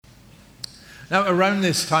Now, around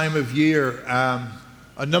this time of year,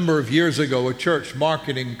 a number of years ago, a church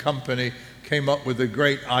marketing company came up with a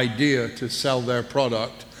great idea to sell their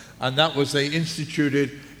product, and that was they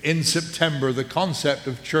instituted in September the concept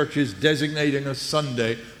of churches designating a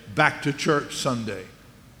Sunday Back to Church Sunday.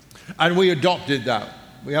 And we adopted that.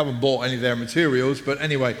 We haven't bought any of their materials, but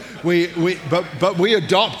anyway, but we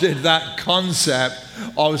adopted that concept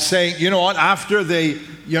of saying, you know what, after the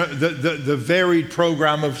varied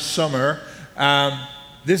program of summer,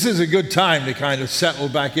 this is a good time to kind of settle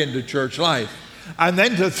back into church life. And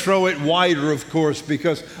then to throw it wider, of course,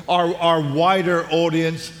 because our wider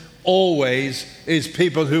audience always is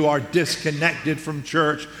people who are disconnected from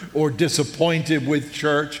church or disappointed with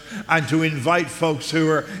church, and to invite folks who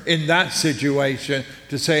are in that situation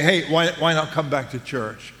to say, hey, why not come back to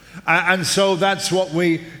church? And so that's what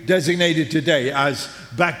we designated today as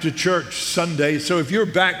Back to Church Sunday. So if you're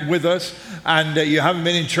back with us and you haven't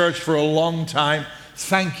been in church for a long time,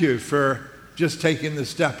 thank you for just taking the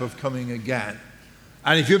step of coming again.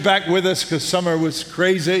 And if you're back with us because summer was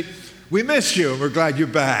crazy, we miss you and we're glad you're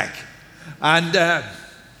back. And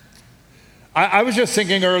I was just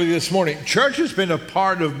thinking early this morning, church has been a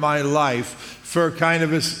part of my life for kind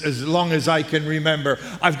of as long as I can remember.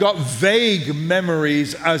 I've got vague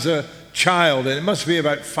memories as a child, and it must be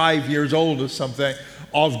about 5 years old or something,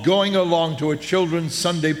 of going along to a children's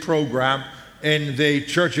Sunday program in the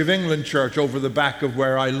Church of England church over the back of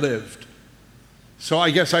where I lived. So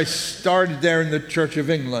I guess I started there in the Church of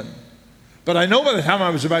England. But I know by the time I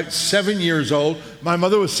was about 7 years old, my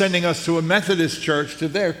mother was sending us to a Methodist church to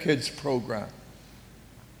their kids' program.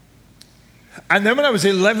 And then when I was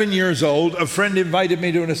 11 years old, a friend invited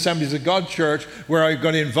me to an Assemblies of God church where I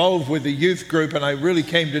got involved with the youth group, and I really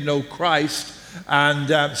came to know Christ,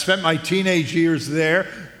 and spent my teenage years there.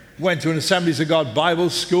 Went to an Assemblies of God Bible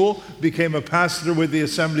school, became a pastor with the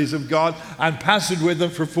Assemblies of God, and pastored with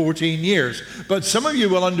them for 14 years. But some of you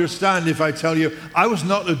will understand if I tell you I was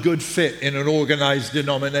not a good fit in an organized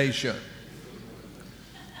denomination.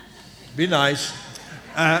 Be nice.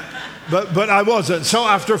 But I wasn't. So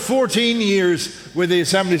after 14 years with the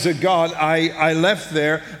Assemblies of God, I left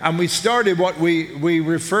there, and we started what we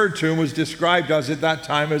referred to and was described as at that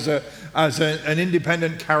time as an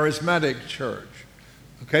independent charismatic church.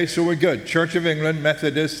 Okay, so we're good. Church of England,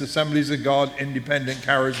 Methodist, Assemblies of God, Independent,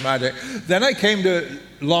 Charismatic. Then I came to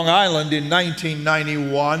Long Island in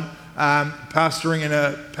 1991, pastoring in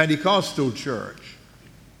a Pentecostal church.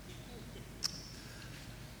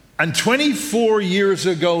 And 24 years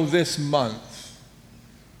ago this month,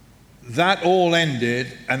 that all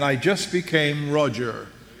ended, and I just became Roger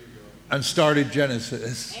and started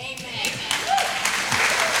Genesis. Amen.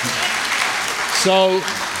 So,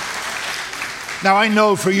 now, I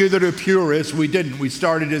know for you that are purists, we didn't. We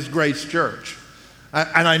started as Grace Church.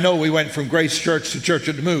 And I know we went from Grace Church to Church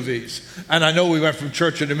of the Movies. And I know we went from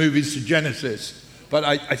Church of the Movies to Genesis. But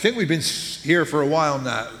I think we've been here for a while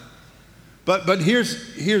now. But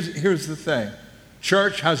here's the thing.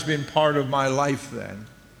 Church has been part of my life then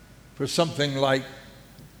for something like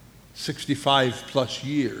 65 plus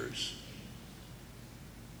years.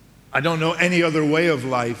 I don't know any other way of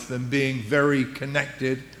life than being very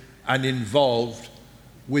connected and involved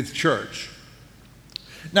with church.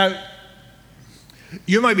 Now,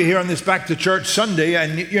 you might be here on this Back to Church Sunday,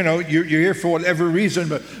 and you know you're here for whatever reason,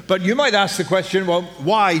 but you might ask the question, well,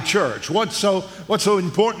 why church? What's so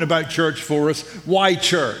important about church for us? Why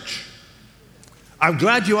church? I'm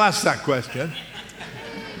glad you asked that question,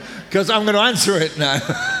 because I'm going to answer it now.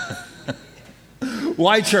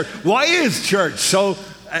 Why church? Why is church so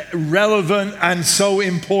relevant and so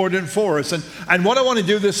important for us? And what I want to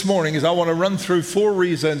do this morning is I want to run through 4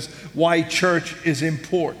 reasons why church is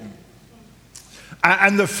important.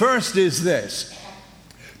 And the first is this: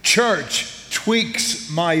 church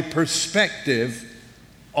tweaks my perspective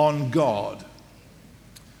on God.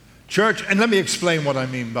 Church, and let me explain what I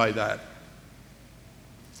mean by that.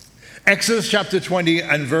 Exodus chapter 20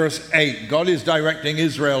 and verse 8, God is directing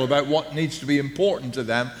Israel about what needs to be important to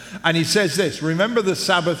them. And he says this: remember the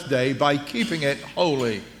Sabbath day by keeping it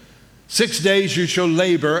holy. 6 days you shall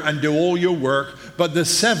labor and do all your work, but the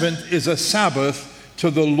 7th is a Sabbath to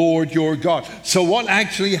the Lord your God. So what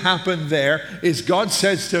actually happened there is God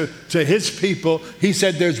says to his people, he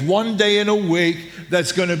said there's one day in a week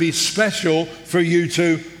that's going to be special for you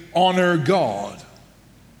to honor God.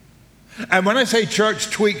 And when I say church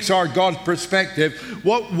tweaks our God perspective,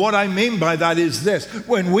 what I mean by that is this: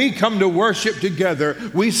 when we come to worship together,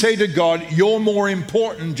 we say to God, you're more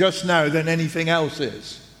important just now than anything else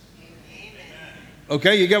is.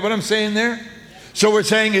 Okay, you get what I'm saying there? So we're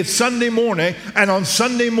saying it's Sunday morning, and on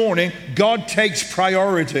Sunday morning, God takes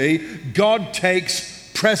priority. God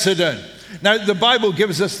takes precedent. Now, the Bible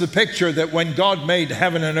gives us the picture that when God made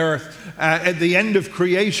heaven and earth, at the end of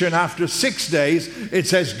creation, after 6 days, it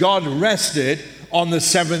says God rested on the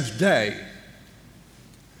seventh day.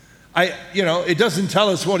 It doesn't tell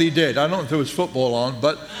us what he did. I don't know if there was football on,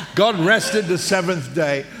 but God rested the seventh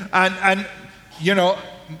day. And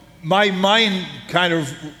my mind kind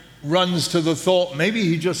of runs to the thought, maybe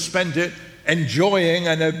he just spent it enjoying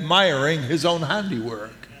and admiring his own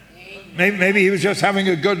handiwork. Maybe he was just having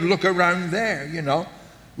a good look around there,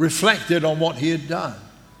 reflected on what he had done.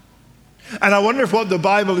 And I wonder if what the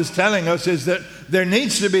Bible is telling us is that there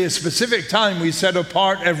needs to be a specific time we set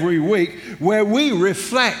apart every week where we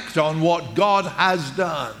reflect on what God has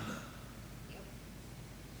done.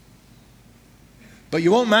 But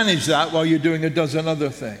you won't manage that while you're doing a dozen other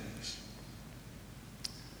things.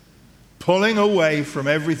 Pulling away from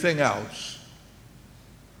everything else.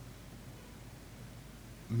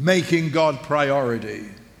 Making God priority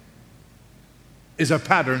is a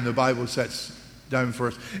pattern the Bible sets down for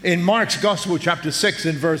us. In Mark's Gospel, chapter 6,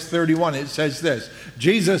 in verse 31, it says this.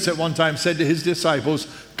 Jesus at one time said to his disciples,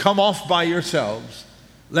 "Come off by yourselves.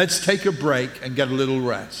 Let's take a break and get a little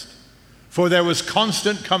rest." For there was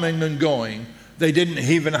constant coming and going. They didn't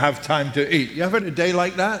even have time to eat. You ever had a day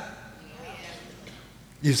like that?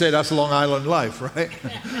 You say that's Long Island life, right?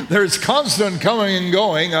 There's constant coming and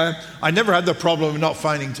going. I never had the problem of not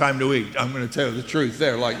finding time to eat. I'm going to tell you the truth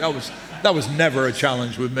there. Like that was never a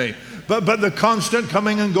challenge with me. But the constant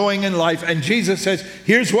coming and going in life. And Jesus says,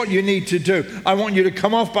 here's what you need to do. I want you to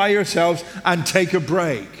come off by yourselves and take a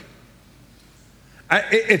break.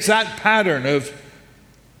 It's that pattern of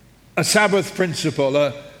a Sabbath principle,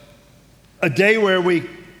 a day where we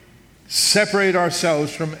separate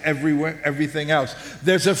ourselves from everything else.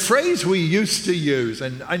 There's a phrase we used to use,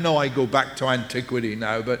 and I know I go back to antiquity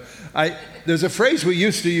now, but there's a phrase we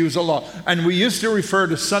used to use a lot, and we used to refer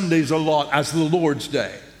to Sundays a lot as the Lord's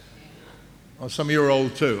Day. Oh, some of you are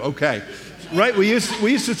old too. Okay. Right? We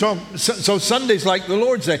used to talk, so Sunday's like the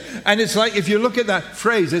Lord's Day. And it's like, if you look at that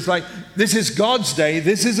phrase, it's like, this is God's day.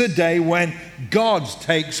 This is a day when God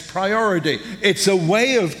takes priority. It's a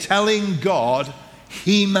way of telling God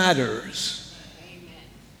he matters. Amen.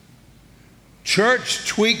 Church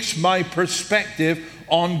tweaks my perspective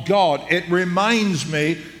on God. It reminds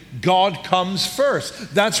me God comes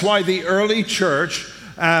first. That's why the early church,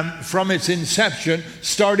 from its inception,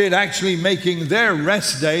 started actually making their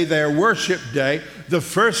rest day, their worship day, the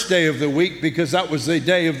first day of the week, because that was the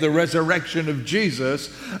day of the resurrection of Jesus.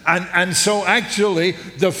 And so actually,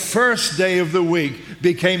 the first day of the week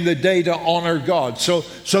became the day to honor God. So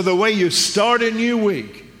the way you start a new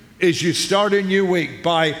week is you start a new week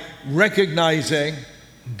by recognizing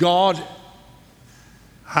God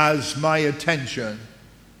has my attention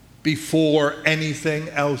before anything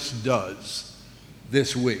else does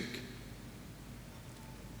this week.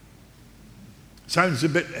 Sounds a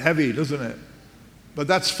bit heavy, doesn't it? But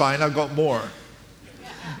that's fine, I've got more.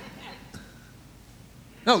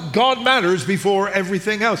 No, God matters before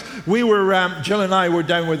everything else. We were, Jill and I were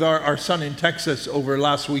down with our son in Texas over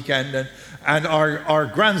last weekend, and our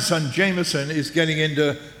grandson Jameson is getting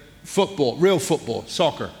into football, real football,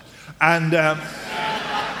 soccer. And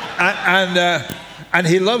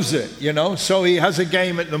he loves it, So he has a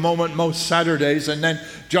game at the moment most Saturdays. And then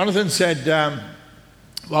Jonathan said,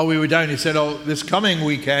 while we were down, he said, this coming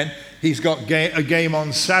weekend, he's got a game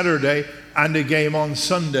on Saturday and a game on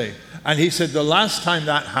Sunday. And he said, the last time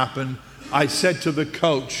that happened, I said to the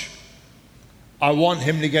coach, I want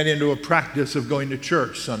him to get into a practice of going to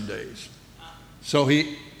church Sundays. So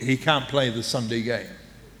he can't play the Sunday game.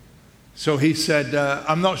 So he said,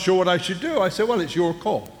 I'm not sure what I should do. I said, well, it's your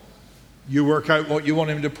call. You work out what you want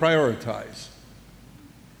him to prioritize.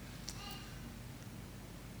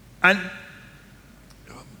 And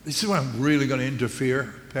this is where I'm really going to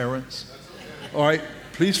interfere, parents. All right?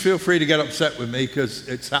 Please feel free to get upset with me because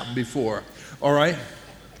it's happened before. All right?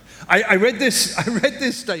 I read this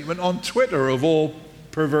statement on Twitter, of all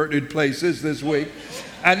perverted places, this week.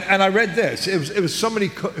 And I read this. It was somebody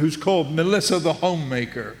who's called Melissa the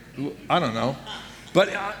Homemaker. I don't know. But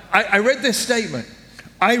I read this statement.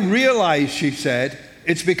 I realize, she said,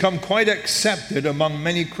 it's become quite accepted among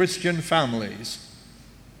many Christian families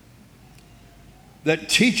that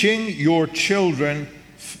teaching your children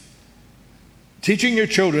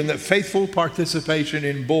that faithful participation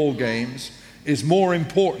in ball games is more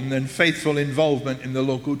important than faithful involvement in the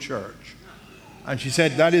local church. And she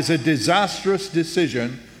said that is a disastrous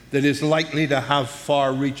decision that is likely to have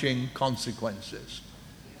far-reaching consequences.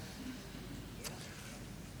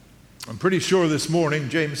 I'm pretty sure this morning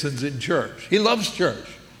Jameson's in church. He loves church.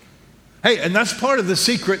 Hey, and that's part of the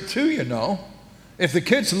secret too, you know. If the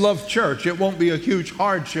kids love church, it won't be a huge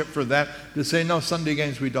hardship for them to say, no, Sunday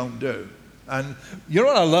games we don't do. And you know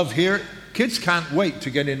what I love here? Kids can't wait to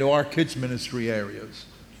get into our kids' ministry areas.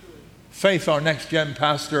 Faith, our next-gen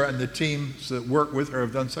pastor, and the teams that work with her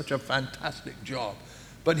have done such a fantastic job.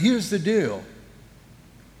 But here's the deal.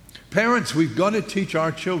 Parents, we've got to teach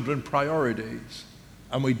our children priorities,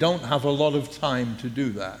 and we don't have a lot of time to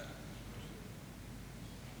do that.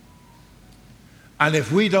 And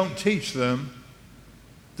if we don't teach them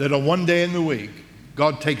that on one day in the week,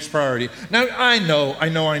 God takes priority. Now, I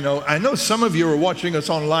know some of you are watching us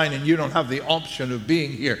online and you don't have the option of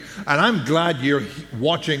being here. And I'm glad you're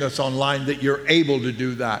watching us online, that you're able to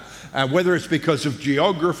do that. Whether it's because of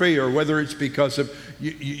geography or whether it's because of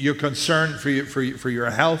your concern for your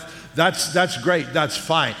health, that's great, that's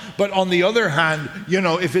fine. But on the other hand, you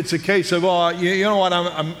know, if it's a case of, oh, you know what,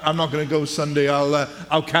 I'm not going to go Sunday,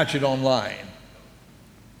 I'll catch it online.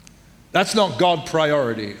 That's not God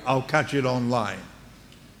priority. I'll catch it online.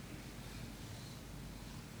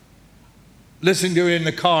 Listening to it in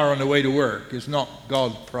the car on the way to work is not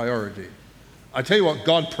God priority. I tell you what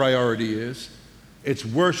God priority is. It's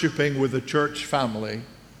worshiping with the church family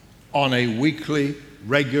on a weekly,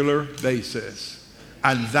 regular basis.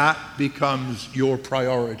 And that becomes your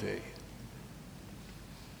priority.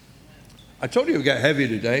 I told you it would get heavy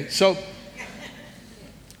today. So,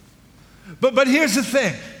 but here's the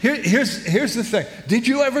thing. Here's the thing. Did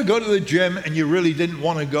you ever go to the gym and you really didn't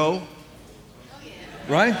want to go?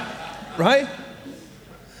 Right? Right?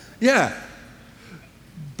 Yeah.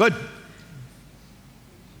 But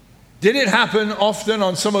did it happen often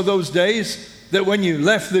on some of those days that when you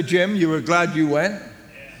left the gym, you were glad you went?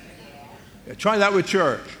 Yeah, try that with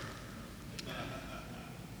church.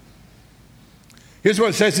 Here's what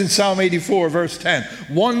it says in Psalm 84, verse 10.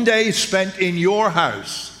 One day spent in your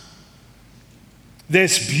house,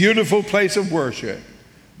 this beautiful place of worship,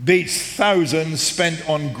 beats thousands spent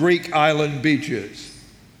on Greek island beaches.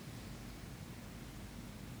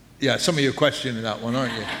 Yeah, some of you are questioning that one,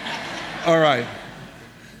 aren't you? All right.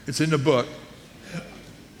 It's in the book.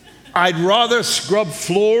 I'd rather scrub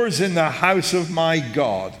floors in the house of my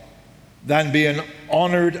God than be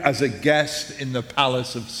honored as a guest in the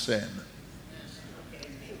palace of sin.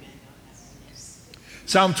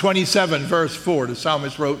 Psalm 27, verse 4, the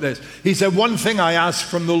psalmist wrote this. He said, one thing I ask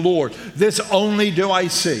from the Lord, this only do I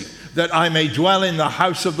seek, that I may dwell in the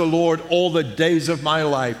house of the Lord all the days of my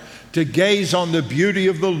life, to gaze on the beauty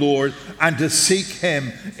of the Lord and to seek him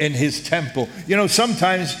in his temple. You know,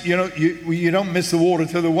 sometimes, you know, you don't miss the water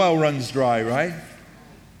till the well runs dry, right?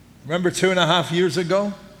 Remember 2.5 years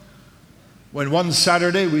ago? When one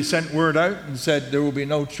Saturday we sent word out and said there will be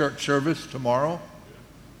no church service tomorrow.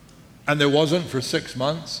 And there wasn't for 6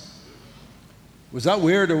 months. Was that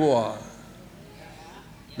weird or what?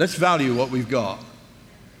 Let's value what we've got.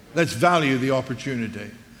 Let's value the opportunity.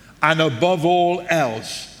 And above all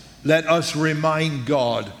else, let us remind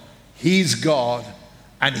God, he's God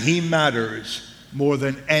and he matters more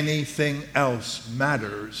than anything else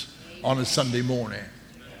matters on a Sunday morning.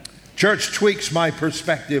 Church tweaks my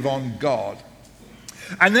perspective on God.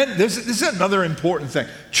 And then this is another important thing.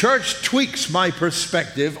 Church tweaks my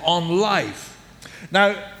perspective on life.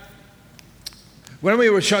 Now, when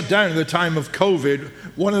we were shut down at the time of COVID,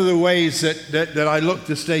 one of the ways that I looked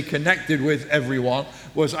to stay connected with everyone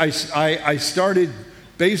was I started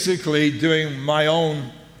basically doing my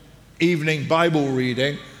own evening Bible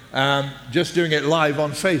reading, just doing it live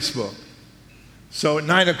on Facebook. So at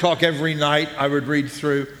 9 o'clock every night, I would read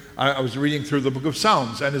through, I was reading through the book of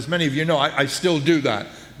Psalms. And as many of you know, I still do that.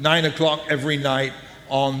 9 o'clock every night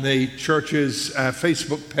on the church's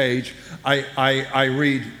Facebook page, I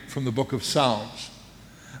read from the book of Psalms.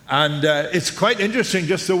 And it's quite interesting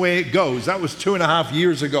just the way it goes. That was 2.5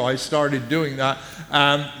 years ago I started doing that.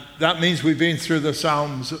 That means we've been through the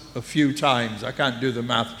Psalms a few times. I can't do the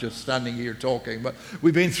math just standing here talking, but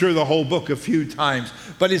we've been through the whole book a few times.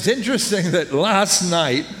 But it's interesting that last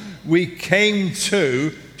night we came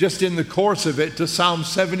to, just in the course of it, to Psalm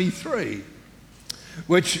 73,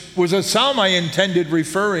 which was a psalm I intended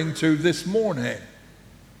referring to this morning.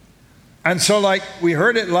 And so like we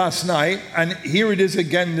heard it last night, and here it is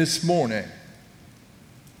again this morning.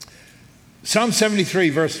 Psalm 73,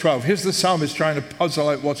 verse 12. Here's the psalmist trying to puzzle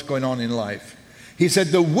out what's going on in life. He said,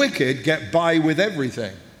 the wicked get by with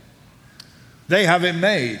everything. They have it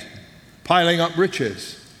made, piling up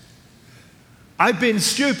riches. I've been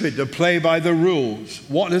stupid to play by the rules.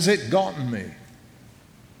 What has it gotten me?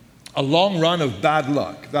 A long run of bad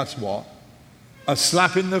luck, that's what. A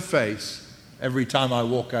slap in the face every time I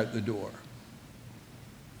walk out the door.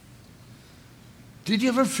 Did you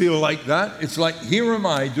ever feel like that? It's like, here am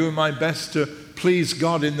I doing my best to please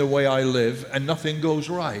God in the way I live, and nothing goes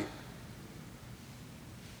right.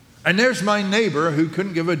 And there's my neighbor who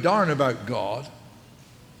couldn't give a darn about God,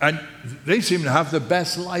 and they seem to have the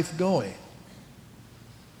best life going.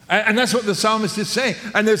 And that's what the psalmist is saying.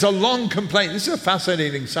 And there's a long complaint. This is a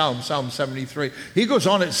fascinating psalm, Psalm 73. He goes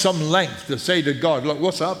on at some length to say to God, look,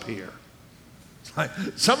 what's up here?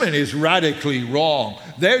 Something is radically wrong.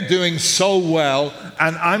 They're doing so well,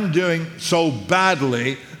 and I'm doing so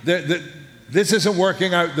badly that this isn't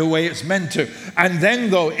working out the way it's meant to. And then,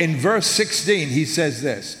 though, in verse 16, he says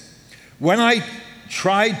this: when I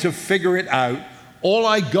tried to figure it out, all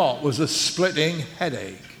I got was a splitting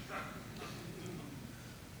headache.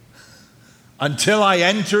 Until I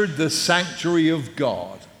entered the sanctuary of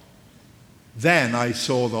God, then I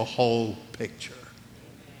saw the whole picture.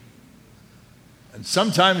 And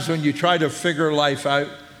sometimes when you try to figure life out,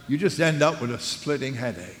 you just end up with a splitting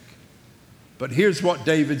headache. But here's what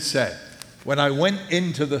David said: when I went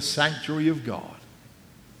into the sanctuary of God,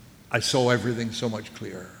 I saw everything so much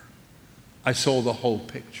clearer. I saw the whole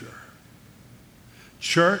picture.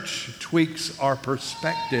 Church tweaks our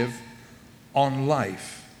perspective on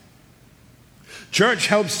life. Church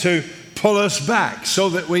helps to pull us back so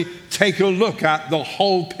that we take a look at the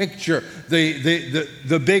whole picture,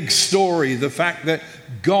 the big story, the fact that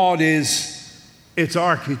God is its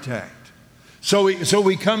architect. So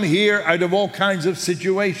we come here out of all kinds of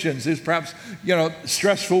situations. There's perhaps,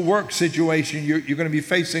 stressful work situation you're going to be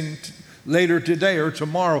facing later today or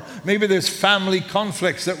tomorrow. Maybe there's family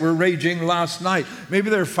conflicts that were raging last night.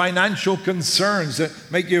 Maybe there are financial concerns that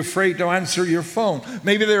make you afraid to answer your phone.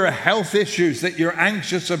 Maybe there are health issues that you're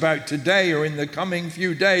anxious about today or in the coming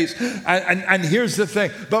few days. And here's the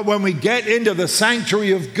thing. But when we get into the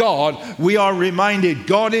sanctuary of God, we are reminded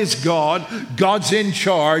God is God, God's in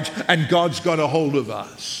charge, and God's got a hold of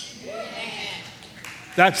us.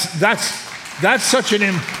 That's such an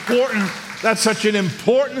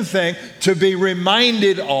important thing to be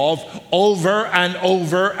reminded of over and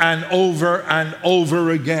over and over and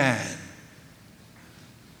over again.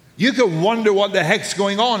 You could wonder what the heck's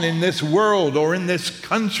going on in this world or in this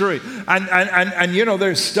country. And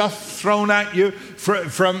there's stuff thrown at you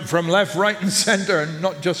from left, right, and center, and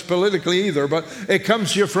not just politically either, but it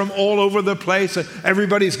comes to you from all over the place, and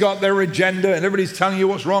everybody's got their agenda, and everybody's telling you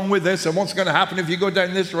what's wrong with this and what's going to happen if you go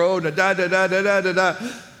down this road, and da-da-da-da-da-da-da.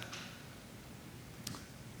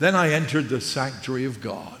 Then I entered the sanctuary of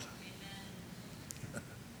God.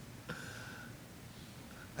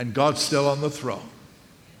 And God's still on the throne.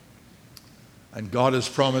 And God has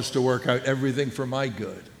promised to work out everything for my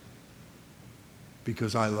good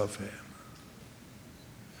because I love Him.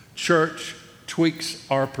 Church tweaks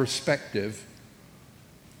our perspective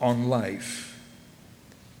on life.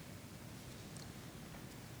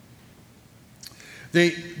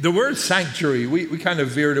 The word sanctuary, we kind of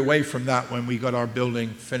veered away from that when we got our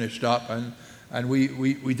building finished up, and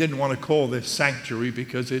we didn't want to call this sanctuary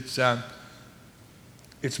because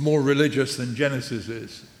it's more religious than Genesis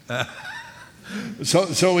is.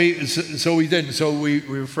 So we didn't. So we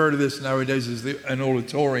refer to this nowadays as an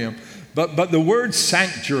auditorium. But the word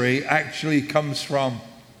sanctuary actually comes from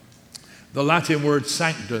the Latin word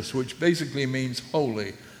sanctus, which basically means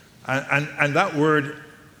holy, and that word,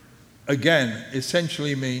 again,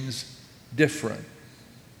 essentially means different.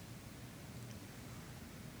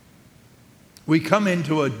 We come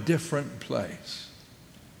into a different place.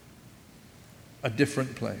 A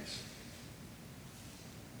different place.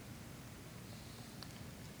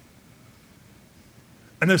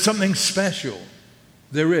 And there's something special.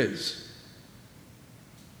 There is.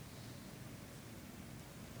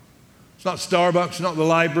 It's not Starbucks, not the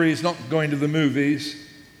library, it's not going to the movies.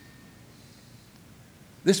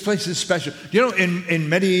 This place is special. You know, in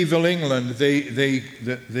medieval England, the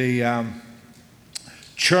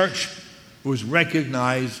church was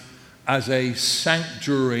recognized as a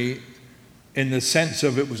sanctuary in the sense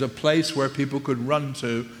of it was a place where people could run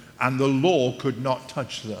to and the law could not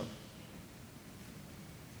touch them.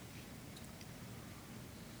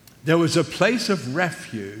 There was a place of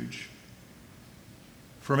refuge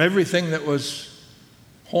from everything that was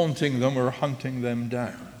haunting them or hunting them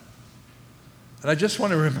down. And I just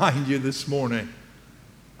want to remind you this morning,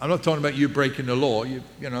 I'm not talking about you breaking the law. You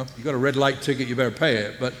got a red light ticket, you better pay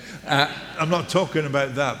it. But I'm not talking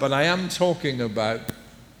about that. But I am talking about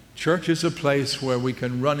church is a place where we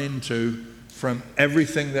can run into from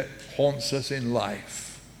everything that haunts us in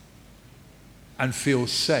life and feel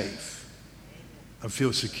safe and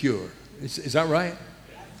feel secure. Is that right?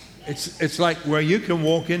 It's like where you can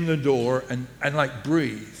walk in the door and like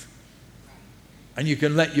breathe. And you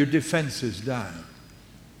can let your defenses down.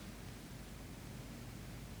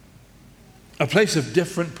 A place of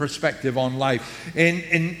different perspective on life.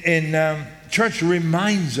 Church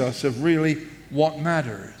reminds us of really what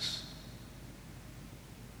matters.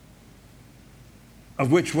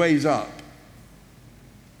 Of which way's up.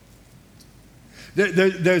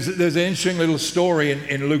 There's an interesting little story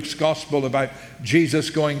in Luke's gospel about Jesus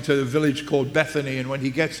going to a village called Bethany, and when he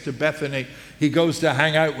gets to Bethany, he goes to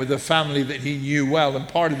hang out with a family that he knew well, and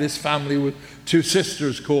part of this family were two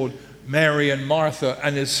sisters called Mary and Martha.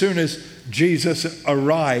 And as soon as Jesus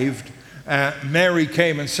arrived, Mary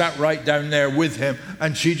came and sat right down there with him,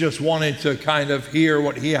 and she just wanted to kind of hear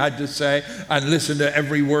what he had to say and listen to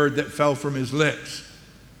every word that fell from his lips.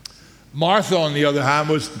 Martha, on the other hand,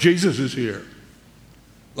 was, Jesus is here.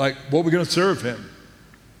 Like, what are we going to serve him?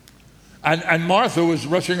 And Martha was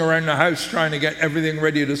rushing around the house trying to get everything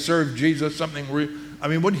ready to serve Jesus something.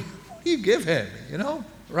 What do you give him? You know,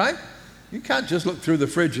 right? You can't just look through the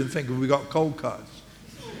fridge and think, we got cold cuts.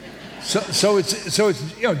 So it's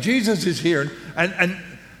Jesus is here, and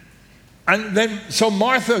then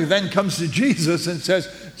Martha then comes to Jesus and says,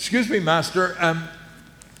 "Excuse me, Master,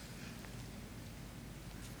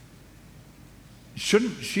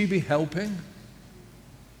 shouldn't she be helping?"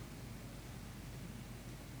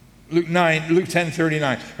 Luke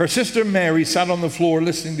 10:39. Her sister Mary sat on the floor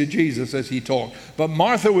listening to Jesus as he talked. But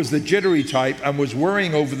Martha was the jittery type and was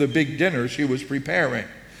worrying over the big dinner she was preparing.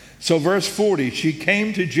 So verse 40, she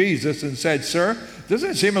came to Jesus and said, "Sir,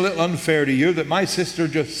 doesn't it seem a little unfair to you that my sister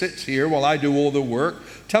just sits here while I do all the work?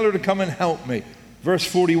 Tell her to come and help me." Verse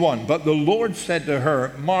 41, but the Lord said to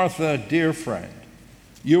her, "Martha, dear friend,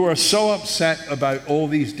 you are so upset about all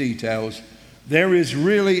these details. There is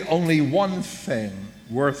really only one thing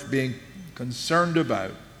worth being concerned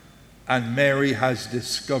about, and Mary has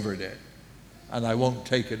discovered it, and I won't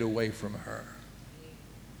take it away from her."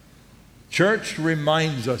 Church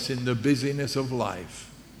reminds us in the busyness of life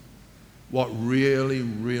what really,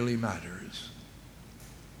 really matters.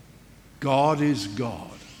 God is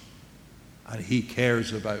God, and he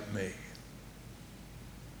cares about me.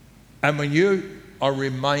 And when you are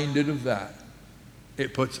reminded of that,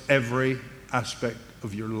 it puts every aspect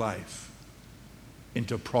of your life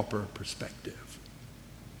into proper perspective.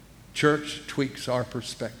 Church tweaks our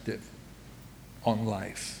perspective on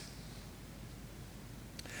life.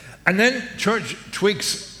 And then church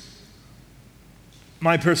tweaks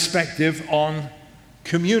my perspective on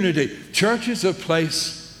community. Church is a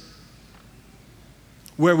place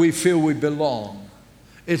where we feel we belong.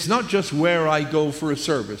 It's not just where I go for a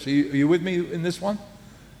service. Are you with me in this one?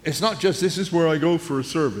 It's not just this is where I go for a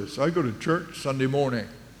service. I go to church Sunday morning.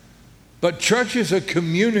 But church is a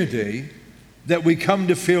community that we come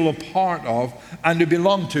to feel a part of and to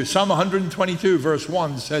belong to. Psalm 122 verse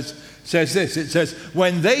 1 says this. It says,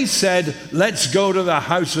 when they said, let's go to the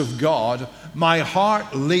house of God, my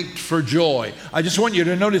heart leaped for joy. I just want you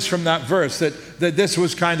to notice from that verse that this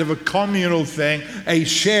was kind of a communal thing, a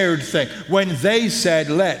shared thing. When they said,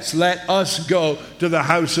 let us go to the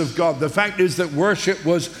house of God. The fact is that worship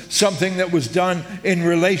was something that was done in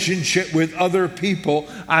relationship with other people,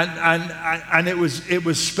 and it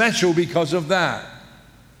was special because of that.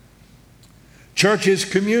 Church is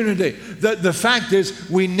community. The fact is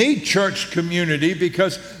we need church community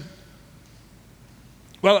because,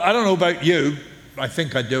 well, I don't know about you. I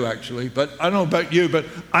think I do actually, but I don't know about you, but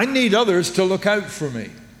I need others to look out for me.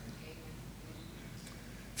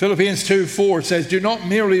 Philippians 2:4 says, do not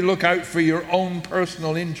merely look out for your own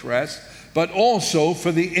personal interests, but also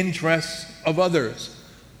for the interests of others.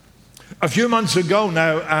 A few months ago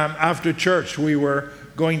now, after church, we were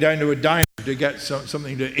going down to a diner to get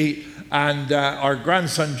something to eat, and our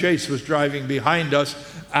grandson Jace was driving behind us,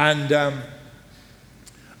 and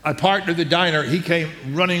I parked at the diner. He came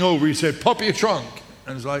running over. He said, pop your trunk.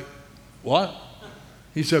 And I was like, what?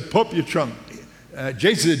 He said, pop your trunk.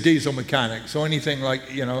 Jace is a diesel mechanic, so anything like,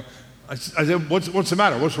 I said, what's the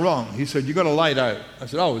matter? What's wrong? He said, you got a light out. I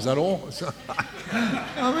said, oh, is that all? So,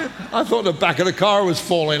 I thought the back of the car was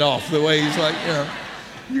falling off the way he's like,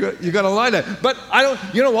 you got a light out. But I don't,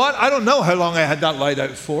 you know what? I don't know how long I had that light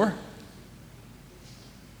out for.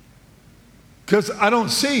 Because I don't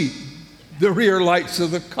see the rear lights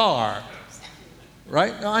of the car,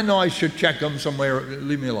 right? I know I should check them somewhere.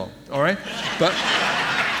 Leave me alone, all right? But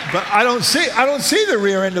I don't see the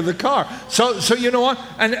rear end of the car. So you know what?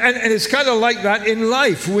 And it's kind of like that in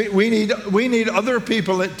life. We need other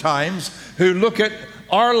people at times who look at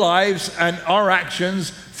our lives and our actions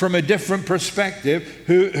from a different perspective,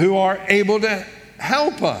 who are able to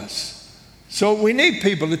help us. So we need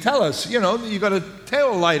people to tell us, you got a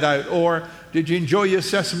tail light out, or did you enjoy your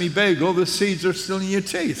sesame bagel? The seeds are still in your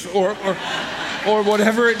teeth, or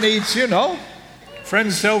whatever it needs,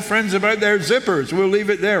 Friends tell friends about their zippers. We'll leave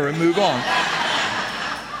it there and move on.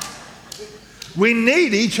 We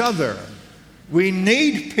need each other. We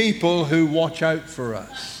need people who watch out for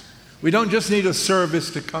us. We don't just need a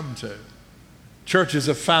service to come to. Church is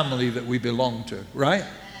a family that we belong to, right?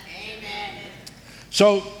 Amen.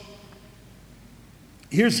 So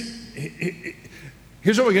here's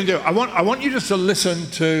what we're going to do. I want you just to listen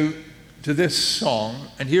to this song,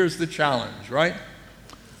 and here's the challenge, right?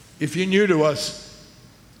 If you're new to us,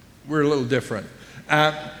 we're a little different.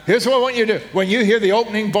 Here's what I want you to do. When you hear the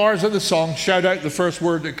opening bars of the song, shout out the first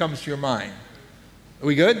word that comes to your mind. Are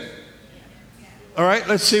we good? All right,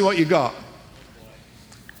 let's see what you got.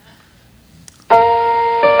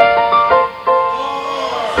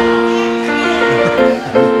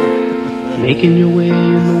 Making your way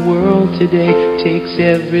in the world today takes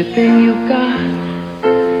everything you've got.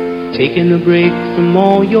 Taking a break from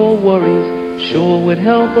all your worries sure would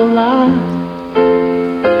help a lot.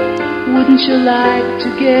 Wouldn't you like to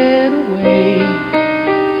get away?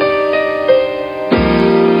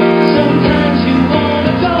 Sometimes you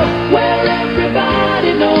wanna go where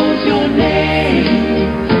everybody knows your name,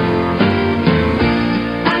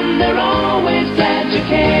 and they're always glad you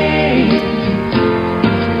came.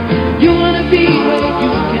 You wanna be where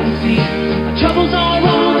you can see our troubles are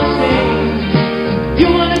all the same. You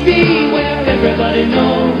wanna be where everybody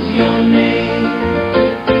knows your name.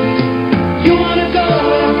 You wanna go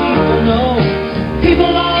where people know people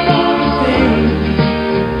are all the same.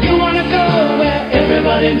 You wanna go where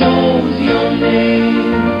everybody knows your name.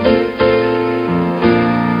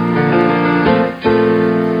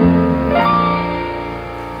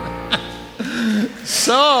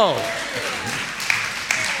 So,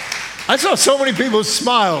 I saw so many people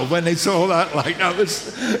smile when they saw that. Like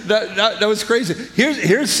that was crazy.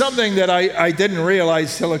 Here's something that I didn't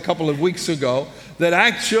realize till a couple of weeks ago, that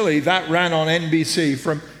actually that ran on NBC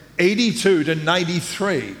from 82 to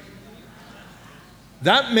 93.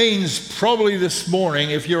 That means probably this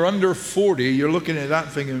morning, if you're under 40, you're looking at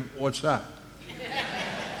that thinking, what's that?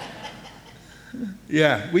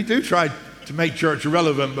 Yeah, we do try to make church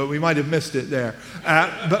relevant, but we might have missed it there.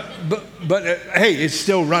 But hey, it's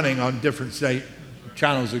still running on different state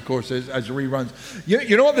channels, of course, as reruns.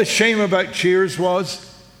 You know what the shame about Cheers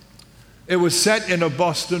was? It was set in a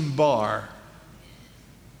Boston bar,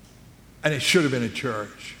 and it should have been a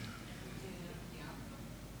church.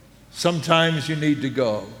 Sometimes you need to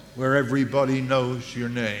go where everybody knows your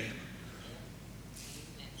name.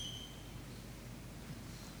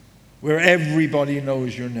 Where everybody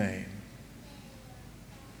knows your name.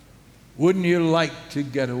 Wouldn't you like to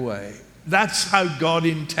get away? That's how God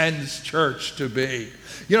intends church to be.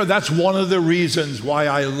 That's one of the reasons why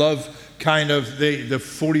I love kind of the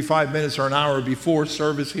 45 minutes or an hour before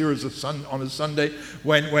service here on a Sunday,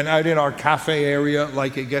 when out in our cafe area,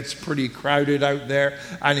 like it gets pretty crowded out there.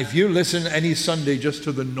 And if you listen any Sunday just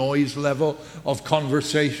to the noise level of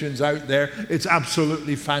conversations out there, it's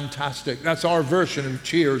absolutely fantastic. That's our version of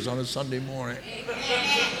Cheers on a Sunday morning.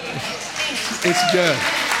 It's good.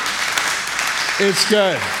 It's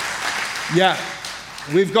good. Yeah,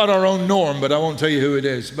 we've got our own norm, but I won't tell you who it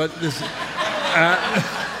is. But this,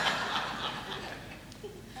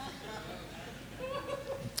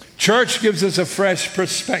 church gives us a fresh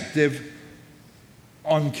perspective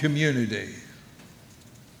on community.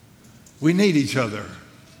 We need each other.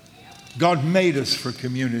 God made us for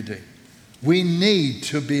community. We need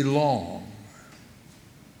to belong.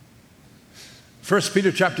 1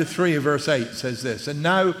 Peter chapter 3 verse 8 says this, and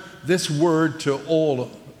now this word to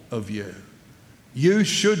all of you. You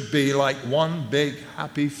should be like one big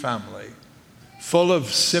happy family, full of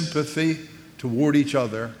sympathy toward each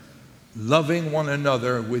other, loving one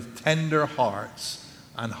another with tender hearts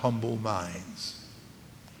and humble minds.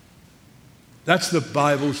 That's the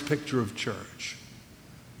Bible's picture of church.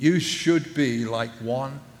 You should be like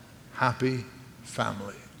one happy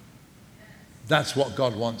family. That's what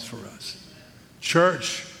God wants for us.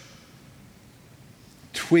 Church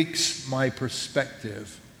tweaks my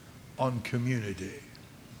perspective on community.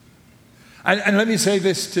 And let me say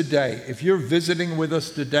this today. If you're visiting with us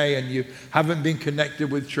today and you haven't been connected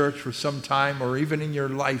with church for some time or even in your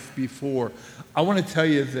life before, I want to tell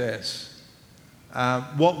you this.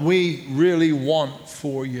 What we really want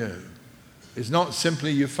for you is not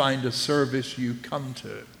simply you find a service you come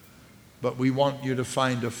to, but we want you to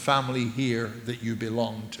find a family here that you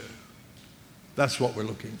belong to. That's what we're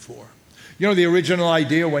looking for. The original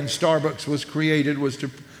idea when Starbucks was created was to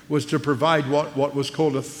was to provide what was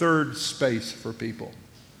called a third space for people.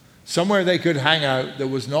 Somewhere they could hang out that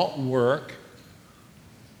was not work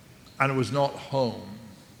and it was not home.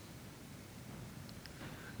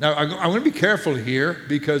 Now, I'm going to be careful here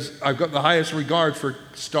because I've got the highest regard for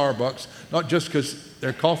Starbucks, not just because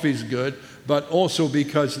their coffee's good, but also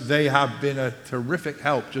because they have been a terrific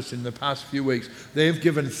help just in the past few weeks. They've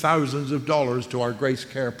given thousands of dollars to our Grace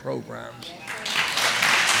Care programs.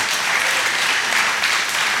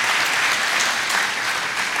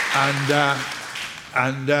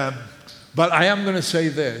 But I am going to say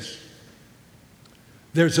this.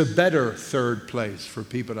 There's a better third place for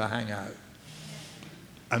people to hang out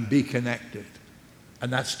and be connected,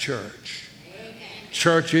 and that's church.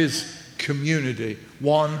 Church is community,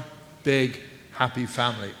 one big happy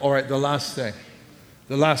family. All right, the last thing.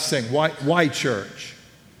 Why church?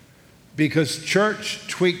 Because church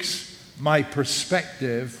tweaks my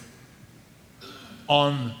perspective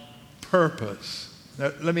on purpose.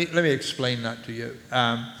 Now, let me explain that to you.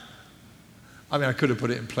 I could have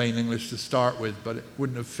put it in plain English to start with, but it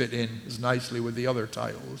wouldn't have fit in as nicely with the other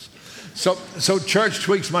titles. So church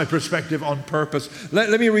tweaks my perspective on purpose.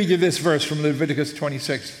 Let me read you this verse from Leviticus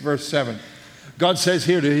 26, verse 7. God says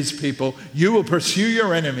here to his people, "You will pursue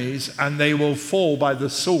your enemies, and they will fall by the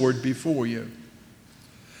sword before you.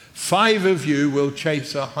 5 of you will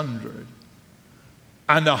chase 100,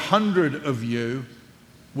 and 100 of you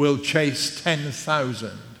will chase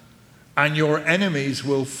 10,000. And your enemies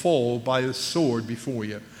will fall by the sword before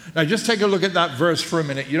you." Now just take a look at that verse for a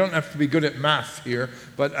minute. You don't have to be good at math here,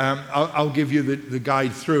 but I'll give you the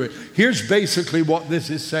guide through it. Here's basically what this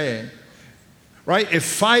is saying. Right? If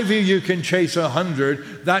 5 of you can chase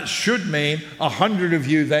 100, that should mean 100 of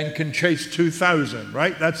you then can chase 2,000,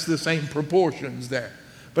 right? That's the same proportions there.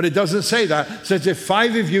 But it doesn't say that. It says if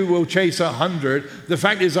 5 of you will chase 100, the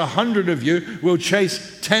fact is 100 of you will chase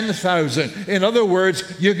 10,000. In other words,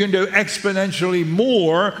 you can do exponentially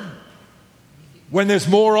more when there's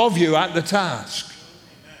more of you at the task.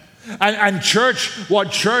 And church,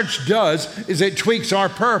 what church does is it tweaks our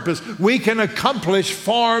purpose. We can accomplish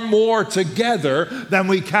far more together than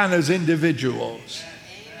we can as individuals.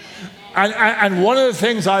 And one of the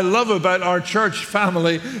things I love about our church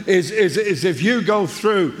family is if you go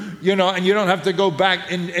through, and you don't have to go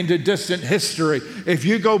back into distant history. If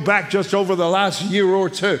you go back just over the last year or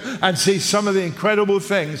two and see some of the incredible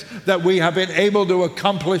things that we have been able to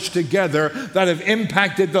accomplish together that have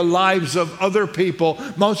impacted the lives of other people,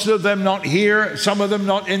 most of them not here, some of them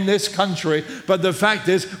not in this country. But the fact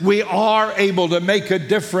is we are able to make a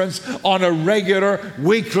difference on a regular,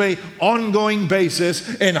 weekly, ongoing basis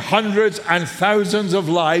in hundreds and thousands of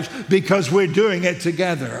lives because we're doing it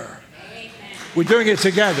together. We're doing it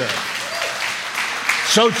together.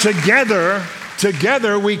 So together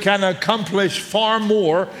we can accomplish far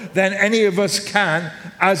more than any of us can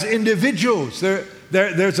as individuals.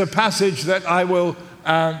 There's a passage that I will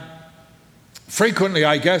frequently,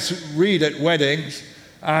 I guess, read at weddings,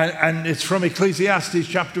 and it's from Ecclesiastes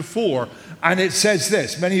chapter 4. And it says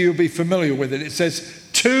this, many of you will be familiar with it. It says,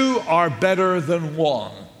 2 are better than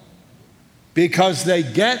 1 because they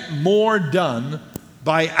get more done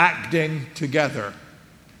by acting together.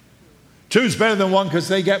 2 is better than 1 because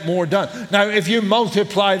they get more done. Now, if you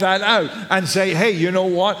multiply that out and say, hey, you know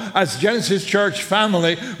what? As Genesis Church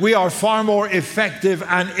family, we are far more effective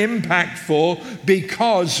and impactful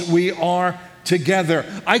because we are together.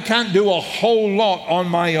 I can't do a whole lot on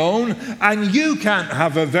my own, and you can't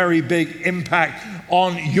have a very big impact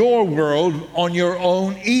on your world on your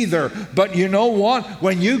own either. But you know what?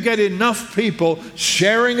 When you get enough people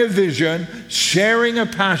sharing a vision, sharing a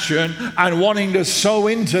passion, and wanting to sow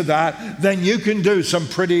into that, then you can do some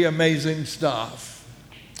pretty amazing stuff.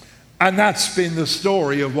 And that's been the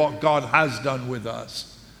story of what God has done with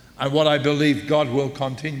us and what I believe God will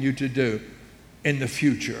continue to do in the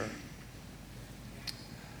future.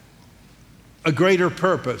 A greater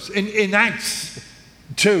purpose. In Acts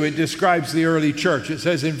 2, it describes the early church. It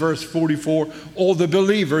says in verse 44, all the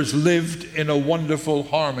believers lived in a wonderful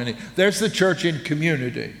harmony. There's the church in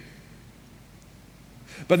community.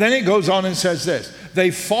 But then it goes on and says this,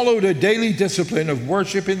 they followed a daily discipline of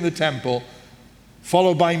worship in the temple,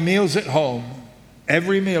 followed by meals at home,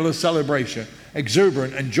 every meal a celebration,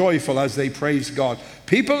 exuberant and joyful as they praised God.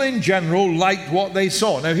 People in general liked what they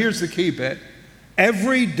saw. Now here's the key bit.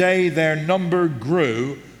 Every day their number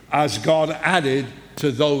grew as God added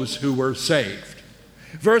to those who were saved.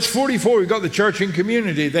 Verse 44, we've got the church in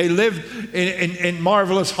community. They lived in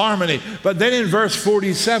marvelous harmony. But then in verse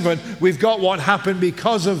 47, we've got what happened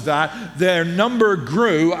because of that. Their number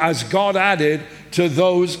grew as God added to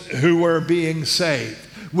those who were being saved.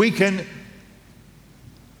 We can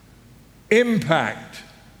impact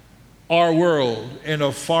our world in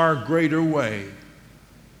a far greater way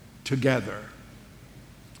together.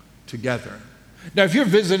 Together. Now, if you're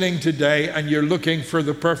visiting today and you're looking for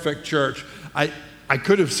the perfect church, I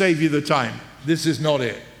could have saved you the time. This is not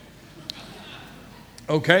it.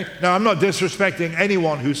 Okay? Now, I'm not disrespecting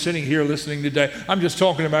anyone who's sitting here listening today. I'm just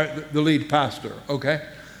talking about the lead pastor. Okay?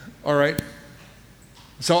 All right?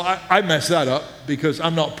 So I messed that up because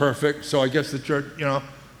I'm not perfect, so I guess the church,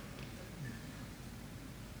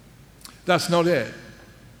 that's not it.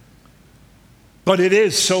 But it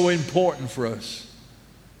is so important for us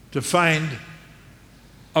to find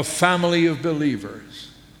a family of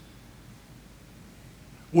believers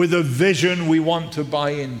with a vision we want to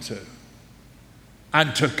buy into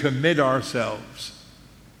and to commit ourselves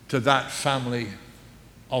to that family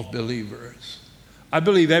of believers. I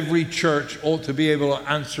believe every church ought to be able to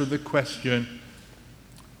answer the question,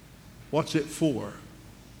 what's it for?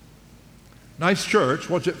 Nice church,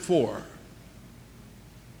 what's it for?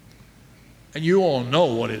 And you all know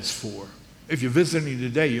what it's for. If you're visiting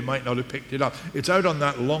today, you might not have picked it up. It's out on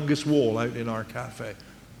that longest wall out in our cafe.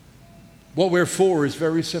 What we're for is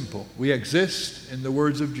very simple. We exist, in the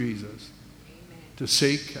words of Jesus, to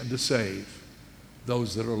seek and to save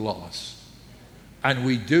those that are lost. And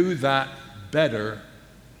we do that better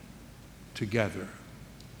together.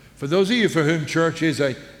 For those of you for whom church is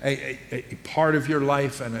a part of your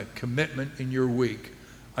life and a commitment in your week,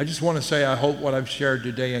 I just want to say I hope what I've shared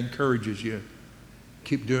today encourages you.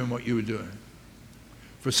 Keep doing what you were doing.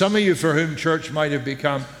 For some of you for whom church might have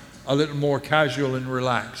become a little more casual and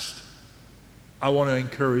relaxed, I want to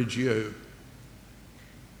encourage you.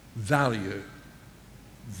 Value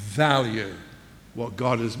what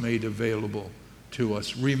God has made available to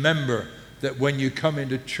us. Remember that when you come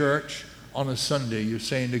into church on a Sunday, you're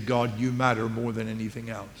saying to God, you matter more than anything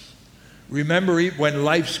else. Remember, when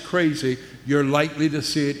life's crazy, you're likely to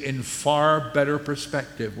see it in far better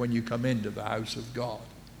perspective when you come into the house of God.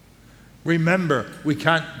 Remember, we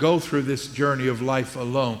can't go through this journey of life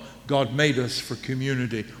alone. God made us for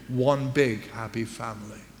community, one big happy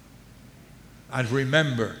family. And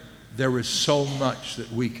remember, there is so much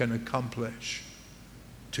that we can accomplish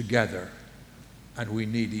together, and we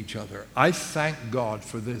need each other. I thank God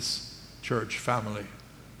for this church family.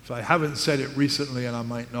 If I haven't said it recently, and I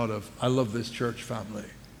might not have, I love this church family.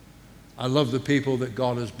 I love the people that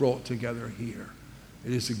God has brought together here.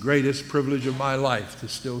 It is the greatest privilege of my life to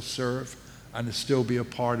still serve and to still be a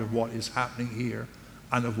part of what is happening here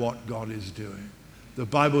and of what God is doing. The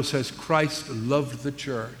Bible says Christ loved the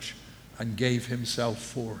church and gave himself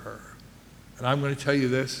for her. And I'm going to tell you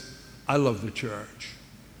this, I love the church.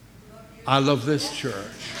 I love this church.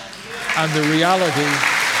 And the reality,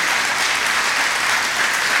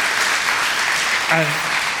 and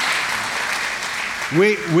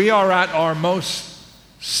we are at our most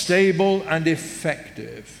stable and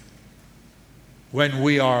effective when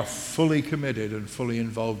we are fully committed and fully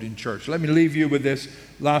involved in church. Let me leave you with this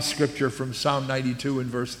last scripture from Psalm 92 and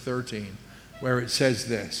verse 13, where it says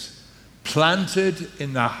this, planted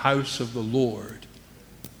in the house of the Lord,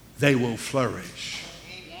 they will flourish.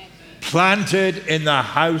 Planted in the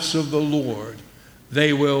house of the Lord,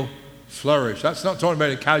 they will flourish. That's not talking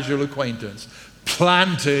about a casual acquaintance.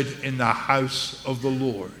 Planted in the house of the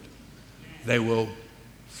Lord, they will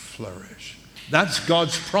flourish. That's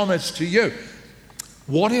God's promise to you.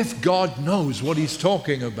 What if God knows what he's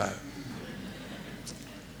talking about?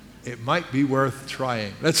 It might be worth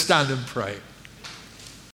trying. Let's stand and pray.